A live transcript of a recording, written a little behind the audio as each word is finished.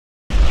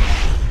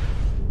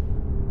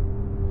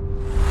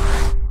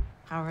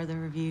How are the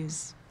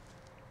reviews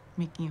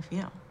making you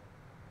feel?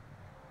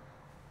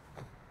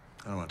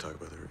 I don't want to talk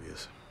about the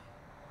reviews.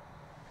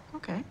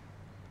 Okay.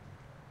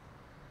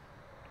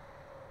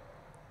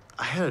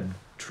 I had a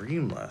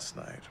dream last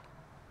night.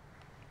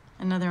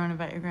 Another one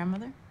about your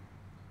grandmother?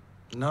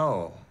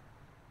 No,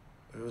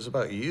 it was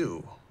about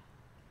you.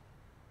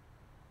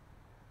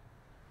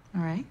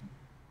 All right.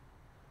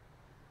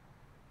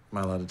 Am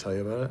I allowed to tell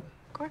you about it?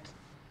 Of course.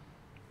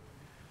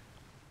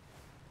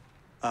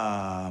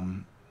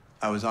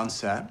 I was on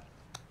set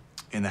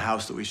in the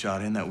house that we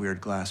shot in, that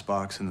weird glass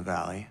box in the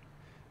valley.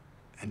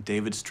 And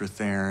David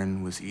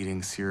Strathairn was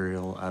eating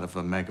cereal out of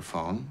a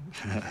megaphone.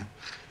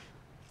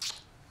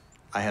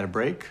 I had a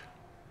break.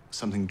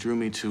 Something drew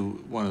me to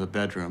one of the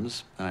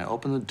bedrooms, and I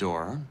opened the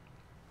door.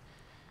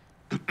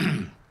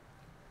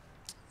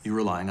 You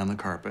were lying on the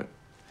carpet,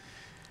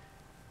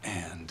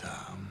 and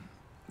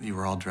you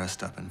were all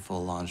dressed up in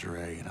full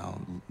lingerie, you know,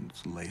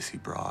 lacy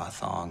bra,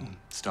 thong,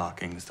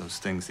 stockings, those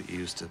things that you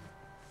used to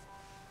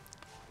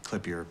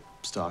clip your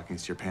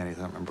stockings to your panties.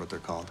 I don't remember what they're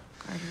called.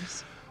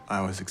 Garters.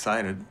 I was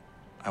excited.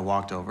 I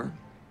walked over,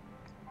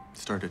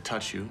 started to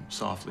touch you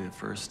softly at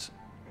first,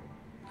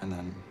 and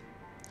then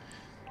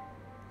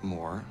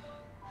more.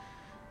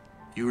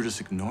 You were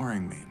just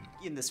ignoring me.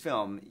 In this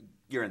film,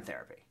 you're in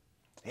therapy.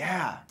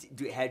 Yeah.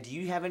 Do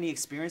you have any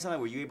experience on that?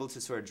 Were you able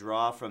to sort of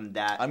draw from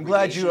that I'm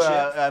glad you.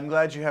 relationship? I'm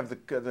glad you have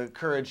the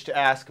courage to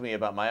ask me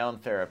about my own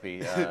therapy.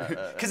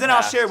 Because then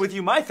I'll share with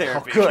you my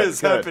therapy. good,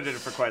 Because I've good. been in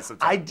it for quite some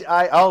time.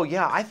 Oh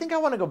yeah, I think I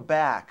want to go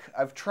back.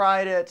 I've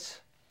tried it.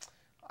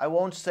 I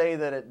won't say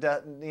that it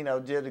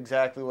did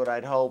exactly what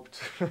I'd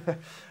hoped.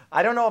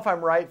 I don't know if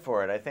I'm right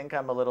for it. I think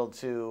I'm a little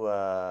too.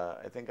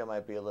 I think I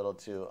might be a little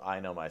too.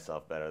 I know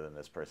myself better than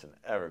this person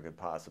ever could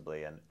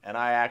possibly, and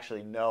I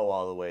actually know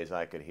all the ways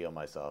I could heal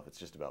myself. It's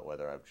just about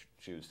whether I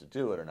choose to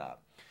do it or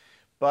not.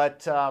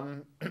 But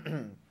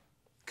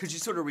could you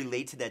sort of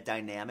relate to that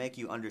dynamic?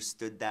 You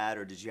understood that,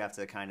 or did you have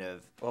to kind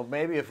of? well,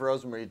 maybe if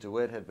Rosemary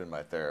DeWitt had been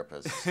my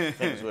therapist,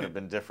 things would have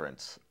been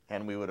different,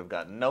 and we would have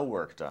gotten no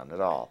work done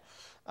at all.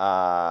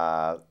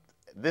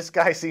 This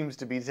guy seems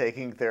to be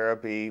taking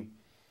therapy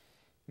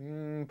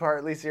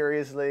partly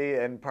seriously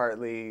and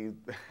partly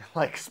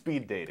like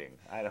speed dating.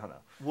 I don't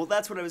know. Well,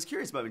 that's what I was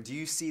curious about. Do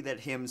you see that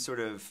him sort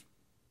of?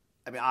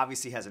 I mean,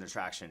 obviously he has an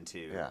attraction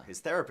to his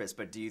therapist,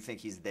 but do you think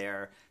he's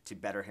there to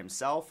better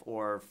himself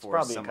or for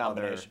Probably some a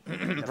combination. other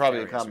Probably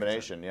a nefarious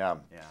combination. Yeah.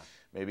 reason? Yeah.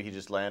 Maybe he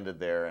just landed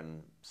there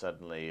and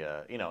suddenly,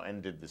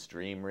 and did this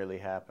dream really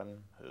happen?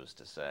 Who's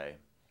to say?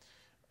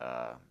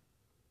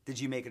 Did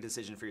you make a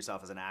decision for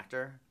yourself as an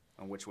actor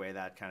on which way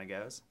that kind of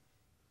goes?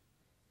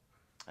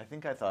 I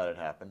think I thought it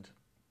happened,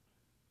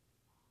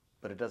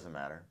 but it doesn't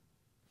matter.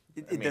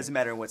 It doesn't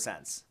matter in what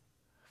sense.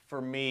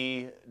 For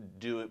me,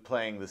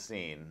 playing the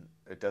scene,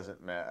 it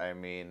doesn't matter. I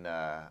mean,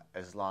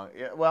 as long,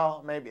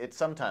 well, maybe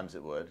sometimes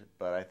it would,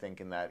 but I think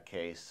in that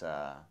case,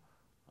 I'll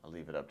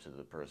leave it up to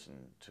the person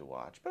to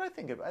watch. But I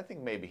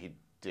think maybe he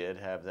did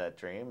have that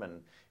dream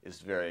and is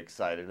very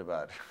excited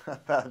about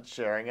about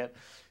sharing it.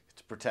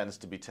 Pretends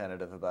to be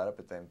tentative about it,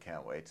 but then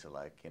can't wait to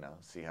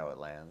see how it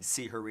lands.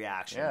 See her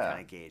reaction, kind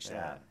of gauge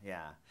that.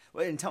 Yeah.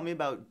 Well, and tell me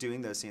about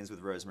doing those scenes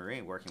with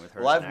Rosemary, working with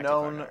her. Well, as an I've acting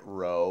known partner.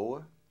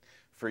 Ro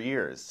for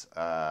years,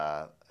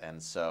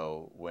 and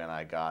so when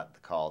I got the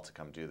call to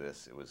come do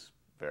this, it was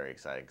very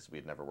exciting because we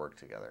had never worked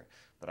together.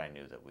 But I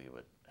knew that we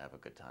would have a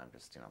good time,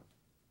 just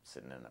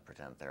sitting in a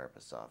pretend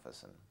therapist's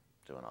office and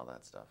doing all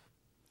that stuff.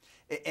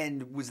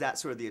 And was that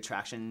sort of the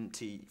attraction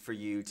for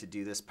you to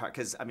do this part?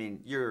 Because I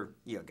mean, you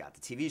got the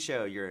TV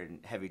show, you're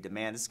in heavy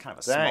demand. This is kind of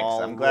a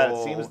small I'm glad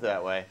role. it seems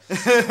that way.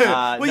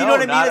 Well, you know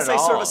what I mean? It's like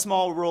sort of all. a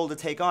small role to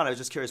take on. I was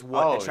just curious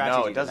what attracted you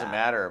no, to it doesn't that.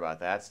 matter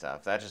about that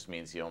stuff. That just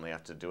means you only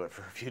have to do it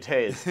for a few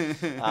days.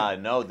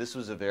 No, this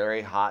was a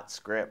very hot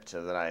script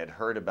that I had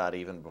heard about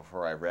even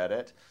before I read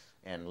it.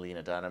 And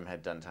Lena Dunham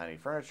had done Tiny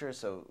Furniture,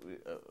 so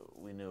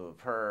we knew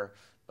of her.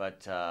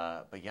 But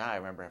yeah, I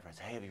remember everyone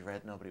said, "Hey, have you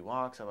read Nobody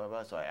Walks?" Blah, blah,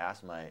 blah. So I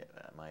asked my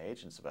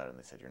agents about it, and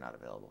they said, "You're not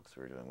available because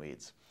we were doing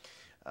Weeds."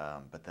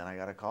 But then I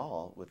got a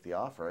call with the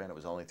offer, and it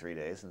was only 3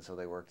 days, and so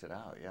they worked it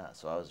out. Yeah,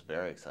 so I was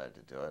very excited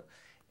to do it,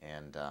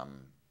 and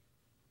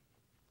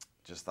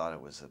just thought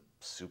it was a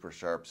super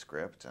sharp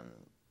script and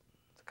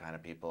the kind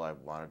of people I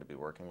wanted to be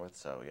working with.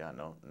 So yeah,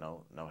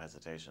 no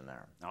hesitation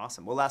there.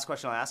 Awesome. Well, last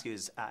question I'll ask you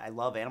is, I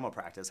love Animal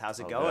Practice. How's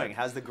it Oh, going? good.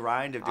 How's the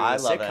grind of doing I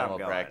a love sitcom Animal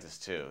going? Practice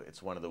too.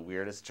 It's one of the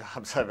weirdest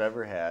jobs I've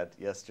ever had.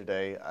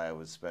 Yesterday, I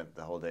spent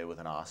the whole day with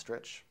an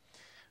ostrich.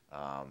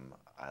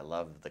 I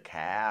love the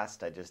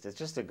cast. It's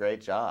just a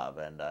great job,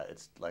 and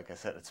it's like I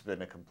said, it's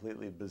been a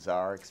completely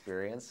bizarre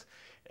experience,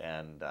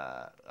 and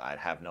I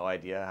have no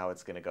idea how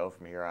it's going to go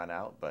from here on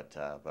out. But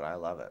I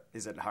love it.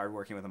 Is it hard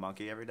working with a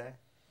monkey every day?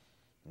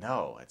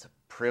 No, it's a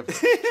privilege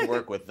to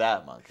work with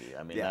that monkey.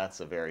 I mean, Yeah. that's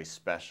a very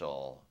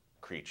special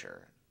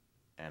creature,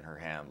 and her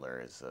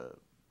handler is a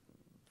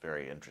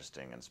very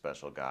interesting and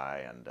special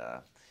guy.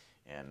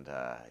 And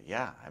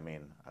yeah, I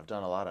mean, I've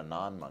done a lot of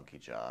non-monkey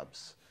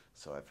jobs,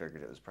 so I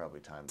figured it was probably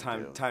time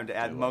to Time to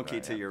add do one monkey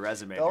right to now. your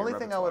resume. The only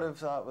thing I would have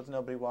thought with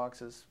Nobody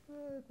Walks is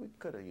we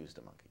could have used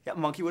a monkey. Yeah,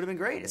 monkey would have been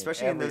great,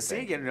 especially in those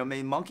scenes. everything.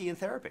 Maybe monkey in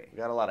therapy. We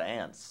got a lot of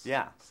ants.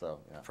 Yeah. So,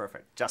 yeah.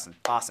 Perfect. Justin,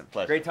 awesome.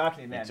 Pleasure. Great talking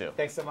to you, Me man. too.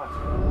 Thanks so much.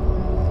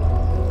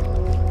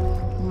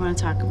 You want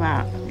to talk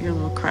about your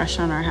little crush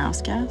on our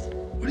house guest?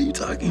 What are you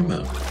talking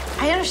about?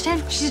 I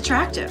understand she's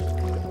attractive.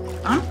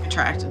 I'm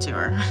attracted to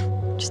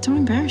her. Just don't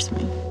embarrass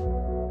me.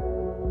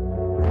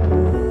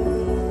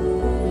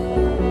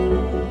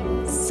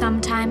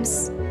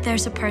 Sometimes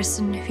there's a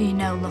person who you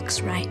know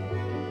looks right.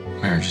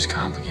 Marriage is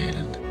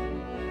complicated.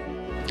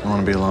 I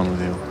want to be alone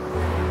with you.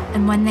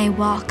 And when they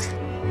walk,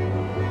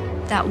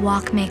 that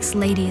walk makes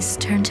ladies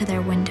turn to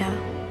their window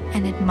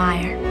and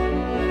admire.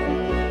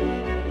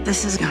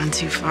 This has gone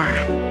too far.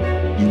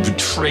 You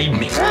betrayed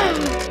me.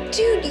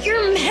 Dude,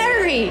 you're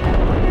married!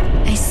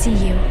 I see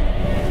you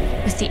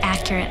with the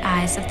accurate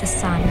eyes of the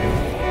sun.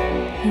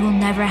 You will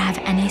never have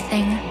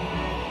anything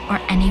or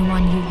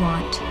anyone you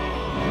want.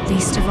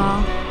 Least of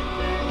all,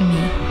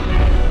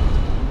 me.